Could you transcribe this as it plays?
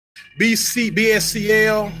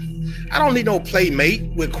BSCL. I don't need no playmate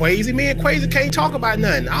with Quacey. Me and Quacey can't talk about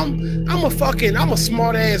nothing. I'm a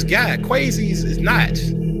smart ass guy. Quacey is not.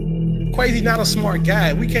 Quacey not a smart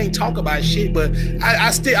guy. We can't talk about shit, but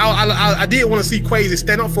I did want to see Quacey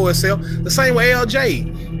stand up for herself. The same with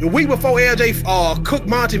LJ. The week before LJ cooked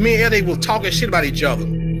Monty, me and LJ was talking shit about each other.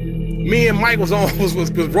 Me and Mike was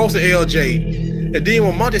roasting LJ. And then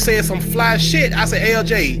when Monty said some fly shit, I said,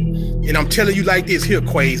 LJ, and I'm telling you like this here,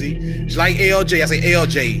 Quacey. Just like LJ, I said,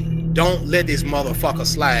 LJ, don't let this motherfucker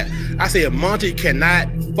slide. I said, Monty cannot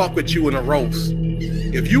fuck with you in a roast.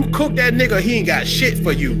 If you cook that nigga, he ain't got shit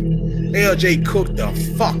for you. LJ cooked the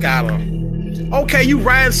fuck out of him. Okay, you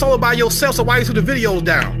riding solo by yourself, so why you took the videos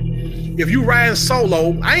down? If you riding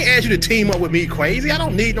solo, I ain't asked you to team up with me, Quacey. I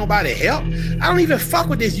don't need nobody help. I don't even fuck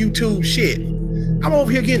with this YouTube shit. I'm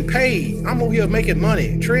over here getting paid. I'm over here making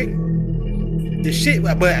money, Trick. The shit,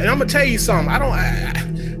 but I'm gonna tell you something.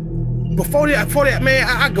 Before that, man,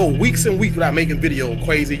 I go weeks and weeks without making videos,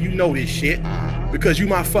 Quacey. You know this shit because you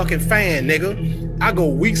my fucking fan, nigga. I go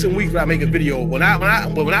weeks and weeks without making videos. When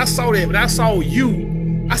I saw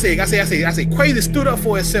you, I said, Quacey stood up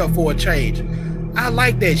for himself for a change. I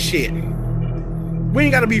like that shit. We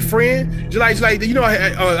ain't gotta be friends. Just like you know,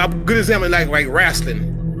 a good example like wrestling,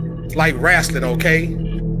 okay?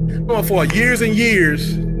 For years and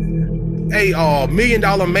years, $1 million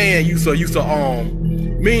man used to use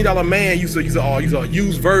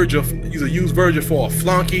Virgil for a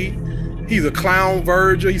flunky. He's a clown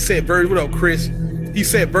Virgil. He said Virgil, what up, Chris? He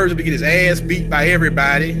said Virgil to get his ass beat by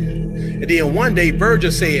everybody. And then one day Virgil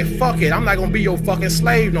said, fuck it, I'm not gonna be your fucking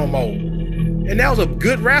slave no more. And that was a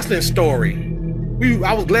good wrestling story.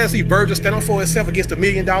 I was glad to see Virgil stand up for himself against the $1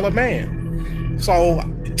 Million Man. So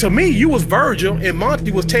to me, you was Virgil and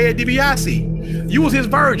Monty was Ted DiBiase. You was his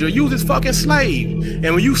Virgil, you was his fucking slave.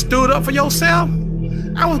 And when you stood up for yourself,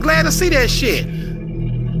 I was glad to see that shit.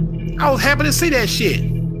 I was happy to see that shit.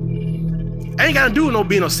 I ain't gotta do no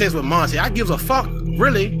being obsessed with Monty. I gives a fuck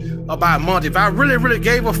really about Monty. If I really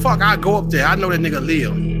gave a fuck, I'd go up there. I know that nigga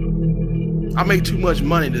live. I make too much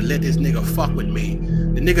money to let this nigga fuck with me.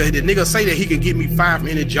 The nigga say that he can get me fired from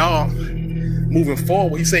any job moving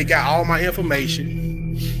forward. He say he got all my information.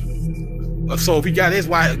 So if he got his,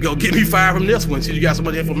 why go get me fired from this one since you got so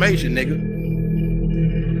much information, nigga?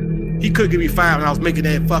 He could get me fired when I was making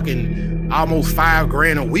that fucking almost $5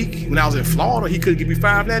 grand a week when I was in Florida. He couldn't get me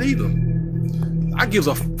fired from that either. I gives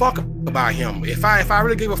a fuck about him. If I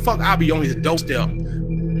really gave a fuck, I'll be on his doorstep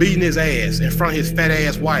beating his ass in front of his fat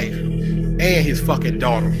ass wife and his fucking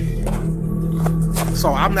daughter.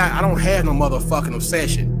 So I don't have no motherfucking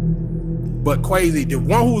obsession. But Quacey, the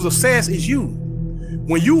one who's obsessed is you.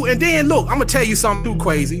 And then look, I'm gonna tell you something too,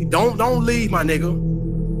 Quacey. Don't leave, my nigga.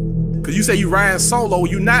 Cause you say you riding solo,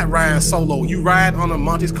 you not riding solo. You ride on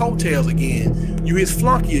Monty's coattails again. You his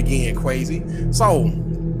flunky again, Quacey. So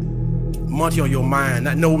Monty on your mind.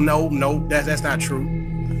 No, that's not true.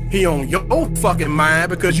 He on your fucking mind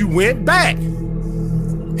because you went back.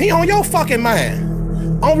 He on your fucking mind.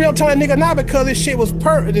 I'm real telling that nigga now because this shit was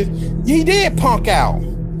perfect. He did punk out.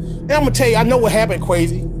 And I'm gonna tell you, I know what happened,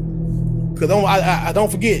 Quacey. Cause I don't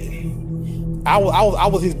forget, I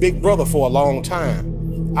was his big brother for a long time.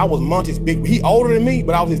 I was Monty's he older than me,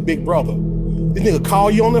 but I was his big brother. This nigga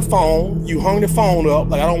called you on the phone, you hung the phone up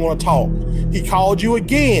like I don't want to talk. He called you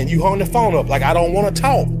again, you hung the phone up like I don't want to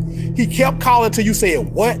talk. He kept calling till you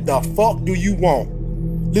said, what the fuck do you want?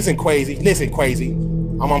 Listen, Quacey,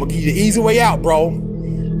 I'm gonna give you the easy way out, bro.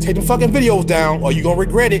 Take them fucking videos down or you gonna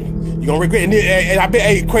regret it. You gonna regret it. And I bet,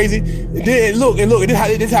 hey, Quacey, and then look,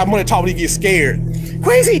 this is how Money talk when he gets scared.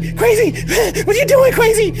 Quacey, what you doing,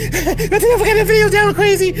 Quacey? Take the videos down,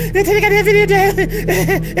 Quacey. Take the video down.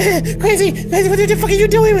 Quacey, what the fuck are you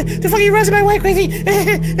doing? The fuck are you rushing my way, Quacey?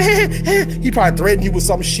 He probably threatened you with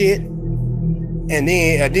some shit. And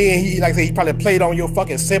then he, like I said, he probably played on your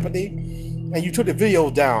fucking sympathy. And you took the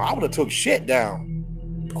videos down. I would have took shit down.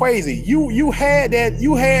 Quacey, you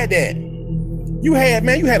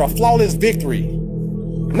had a flawless victory.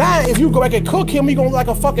 Now, if you go back and cook him, he gonna look like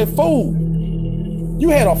a fucking fool. You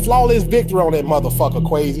had a flawless victory on that motherfucker,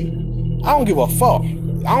 Quacey. I don't give a fuck.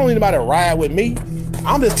 I don't need nobody to ride with me.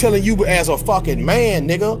 I'm just telling you as a fucking man,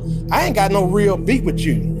 nigga. I ain't got no real beef with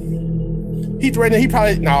you. He ain't threatening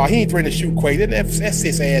to shoot Quacey. That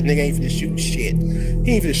sis ass nigga ain't finna shoot shit.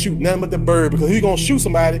 He ain't finna shoot nothing but the bird because if he gonna shoot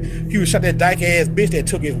somebody, he would shot that dyke ass bitch that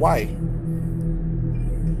took his wife.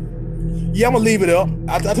 Yeah, I'm gonna leave it up.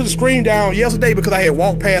 I took the screen down yesterday because I had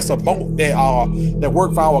walked past a boat that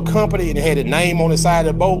worked for our company and it had a name on the side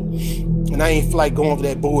of the boat, and I ain't feel like going for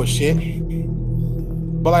that bullshit.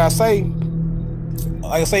 But like I say,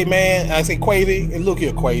 Like I say, man, I say, Quacey, and look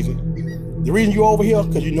here, Quacey. The reason you over here,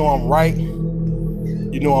 because you know I'm right.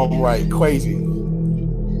 You know I'm right, Quacey.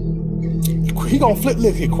 He gonna flip.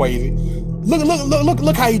 Look here, Quacey.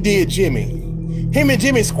 Look how he did Jimmy. Him and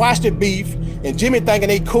Jimmy squashed the beef, and Jimmy thinking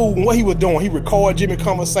they cool. And what he was doing, he recorded Jimmy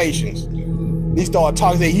conversations. He started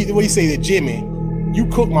talking. What he say to Jimmy? You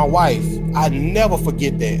cooked my wife. I never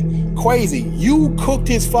forget that. Quacey, you cooked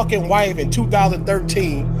his fucking wife in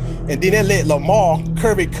 2013, and then they let Lamar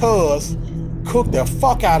Curvy Cuz cook the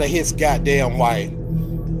fuck out of his goddamn wife.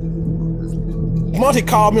 Monty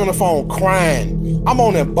called me on the phone crying. I'm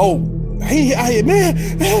on that boat. Man,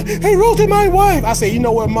 he roasted my wife. I said, you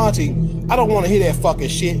know what, Monty? I don't want to hear that fucking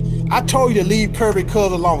shit. I told you to leave Curvy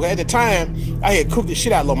Cuz alone. At the time, I had cooked the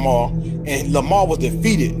shit out of Lamar, and Lamar was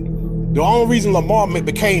defeated. The only reason Lamar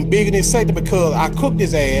became big in his sector because I cooked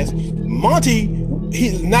his ass. Monty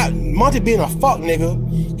being a fuck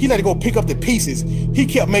nigga, he let it go pick up the pieces. He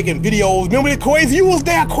kept making videos. Remember that, Quacey? You was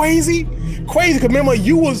there, Quacey. Quacey, cause remember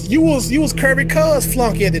you was Curvy Cuz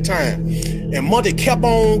flunky at the time. And Monty kept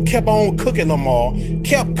on cooking Lamar,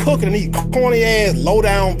 kept cooking these corny ass low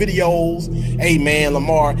down videos. Hey man,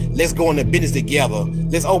 Lamar, let's go into business together.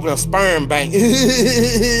 Let's open a sperm bank.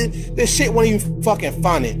 This shit wasn't even fucking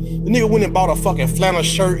funny. The nigga went and bought a fucking flannel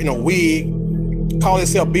shirt and a wig, called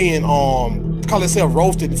himself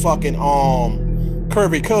roasted fucking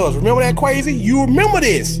Curvy Cuz. Remember that, Quacey? You remember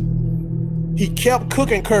this? He kept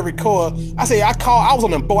cooking Curvy Cuz. I was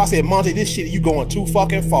on the boat. I said, Monty, this shit, you going too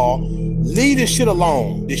fucking far. Leave this shit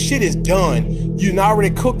alone. This shit is done. You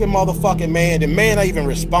already cooked the motherfucking man. The man not even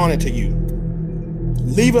responding to you.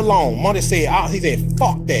 Leave it alone. Monty said, he said,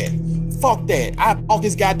 fuck that. Fuck that. I bought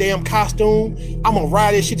this goddamn costume. I'm gonna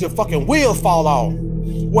ride this shit till fucking wheels fall off.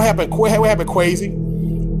 What happened, Quacey?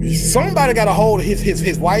 Somebody got a hold of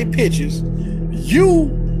his white pictures.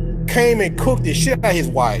 You came and cooked the shit out of his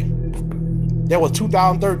wife. That was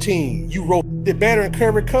 2013. You wrote it better than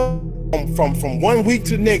Curvy Cuz. From 1 week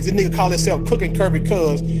to the next, the nigga called himself cooking Curvy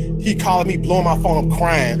Cuz. He calling me, blowing my phone up,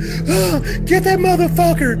 crying. Get that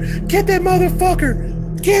motherfucker! Get that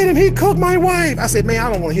mother-fucker! Get him! He cooked my wife! I said, man, I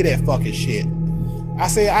don't want to hear that fucking shit. I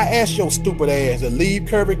said, I asked your stupid ass to leave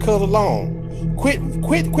Curvy Cuz alone.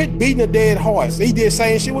 Quit beating a dead horse. He did the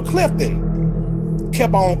same shit with Clifton.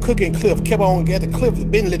 Kept on cooking Cliff. Kept on getting Cliff.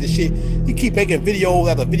 Been lit the shit. He keep making videos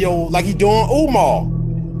after video like he doing Umar.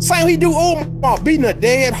 Same he do Umar, beating a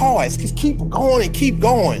dead horse. Just keep going and keep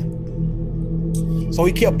going. So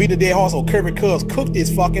he kept beating a dead horse, so Curvy Cuz cooked his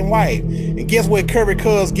fucking wife. And guess where Curvy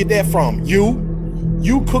Cuz get that from? You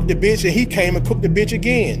cooked the bitch, and he came and cooked the bitch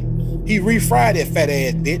again. He refried that fat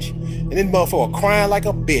ass bitch. And then motherfucker crying like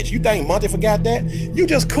a bitch. You think Monty forgot that? You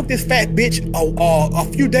just cooked this fat bitch a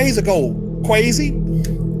few days ago, Quacey.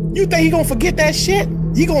 You think he gonna forget that shit?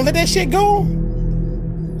 You gonna let that shit go?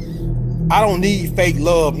 I don't need fake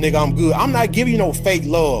love, nigga. I'm good. I'm not giving you no fake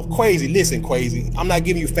love. Quacey, listen, Quacey. I'm not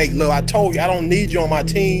giving you fake love. I told you I don't need you on my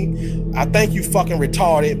team. I think you fucking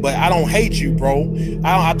retarded, but I don't hate you, bro.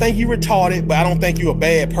 I think you retarded, but I don't think you a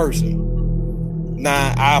bad person.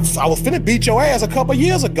 Nah, I was finna beat your ass a couple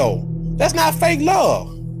years ago. That's not fake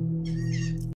love.